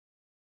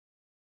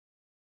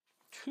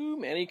Too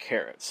Many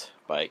Carrots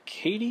by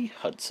Katie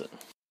Hudson.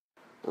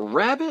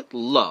 Rabbit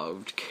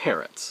loved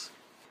carrots.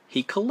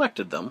 He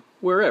collected them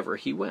wherever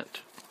he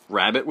went.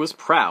 Rabbit was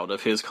proud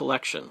of his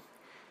collection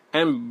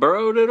and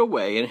burrowed it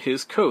away in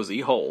his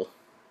cozy hole.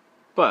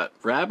 But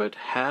Rabbit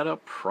had a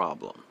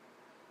problem.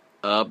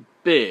 A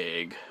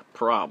big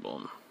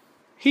problem.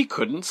 He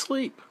couldn't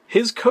sleep.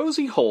 His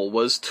cozy hole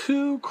was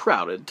too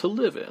crowded to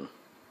live in.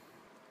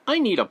 "I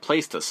need a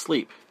place to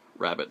sleep,"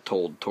 Rabbit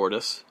told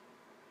Tortoise.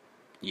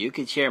 "You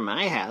could share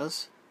my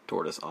house,"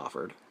 Tortoise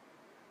offered.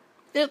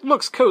 "It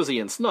looks cozy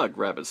and snug,"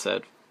 Rabbit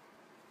said.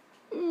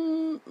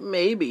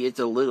 "Maybe it's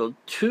a little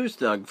too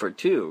snug for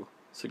two,"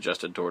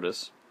 suggested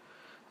Tortoise.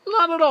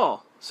 "Not at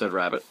all," said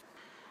Rabbit.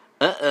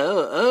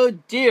 "Uh-oh, oh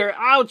dear,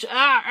 ouch,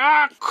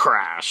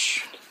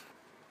 crash."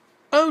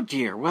 "Oh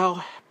dear,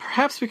 well,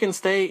 perhaps we can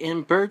stay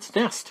in Bird's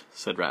nest,"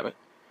 said Rabbit.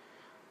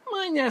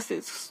 "My nest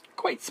is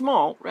quite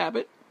small,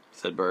 Rabbit,"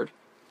 said Bird.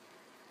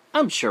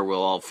 "I'm sure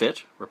we'll all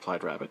fit,"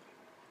 replied Rabbit.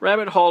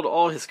 Rabbit hauled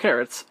all his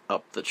carrots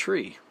up the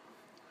tree.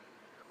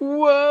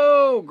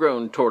 "Whoa!"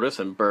 groaned Tortoise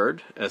and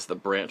Bird as the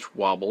branch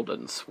wobbled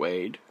and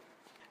swayed.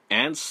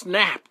 And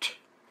snapped!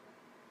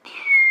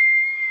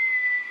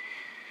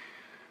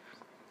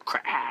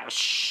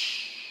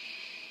 Crash!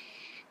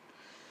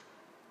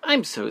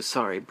 "I'm so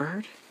sorry,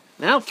 Bird.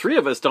 Now 3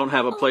 of us don't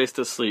have a place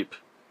to sleep,"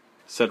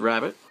 said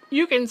Rabbit.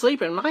 "You can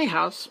sleep in my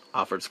house,"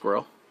 offered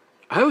Squirrel.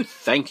 "Oh,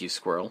 thank you,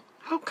 Squirrel.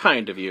 How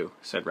kind of you,"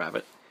 said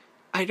Rabbit.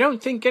 "I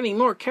don't think any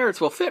more carrots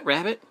will fit,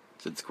 Rabbit,"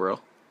 said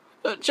Squirrel.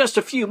 "Just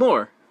a few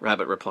more,"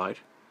 Rabbit replied.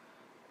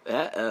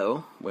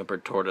 "Uh-oh,"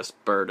 whimpered Tortoise,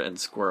 Bird, and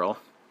Squirrel.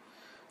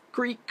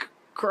 Creak,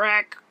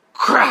 crack,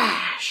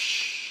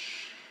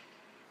 crash!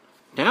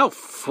 "Now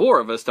 4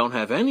 of us don't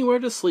have anywhere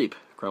to sleep,"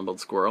 grumbled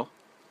Squirrel.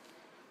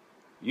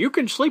 "You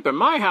can sleep in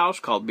my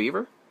house," called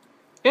Beaver.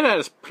 "It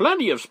has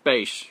plenty of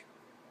space."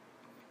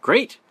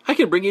 "Great! I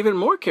can bring even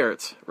more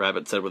carrots,"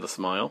 Rabbit said with a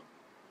smile.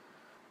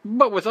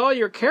 "But with all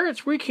your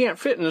carrots, we can't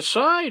fit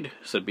inside,"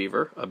 said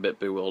Beaver, a bit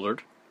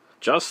bewildered.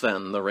 Just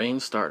then the rain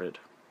started.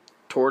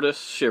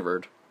 Tortoise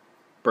shivered.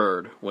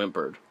 Bird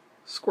whimpered.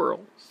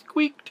 Squirrel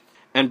squeaked.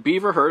 And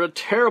Beaver heard a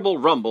terrible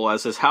rumble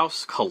as his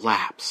house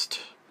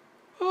collapsed.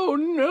 "Oh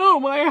no,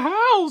 my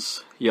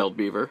house!" yelled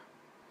Beaver.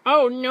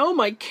 "Oh no,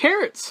 my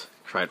carrots!"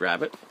 cried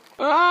Rabbit.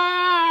 "Ah!"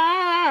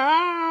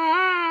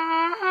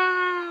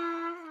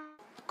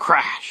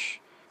 Crash!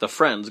 The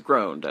friends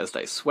groaned as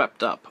they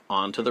swept up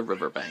onto the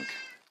riverbank.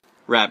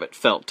 Rabbit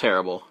felt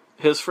terrible.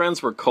 His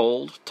friends were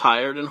cold,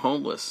 tired, and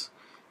homeless,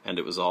 and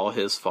it was all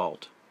his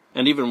fault.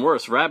 And even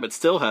worse, Rabbit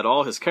still had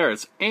all his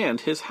carrots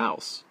and his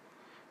house.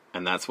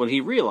 And that's when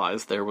he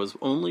realized there was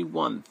only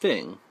one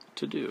thing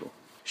to do.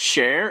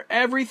 Share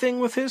everything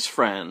with his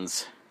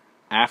friends.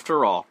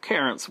 After all,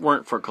 carrots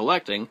weren't for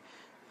collecting,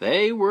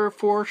 they were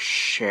for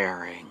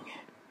sharing.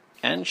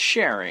 And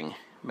sharing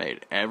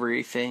made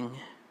everything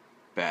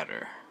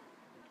better.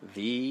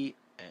 The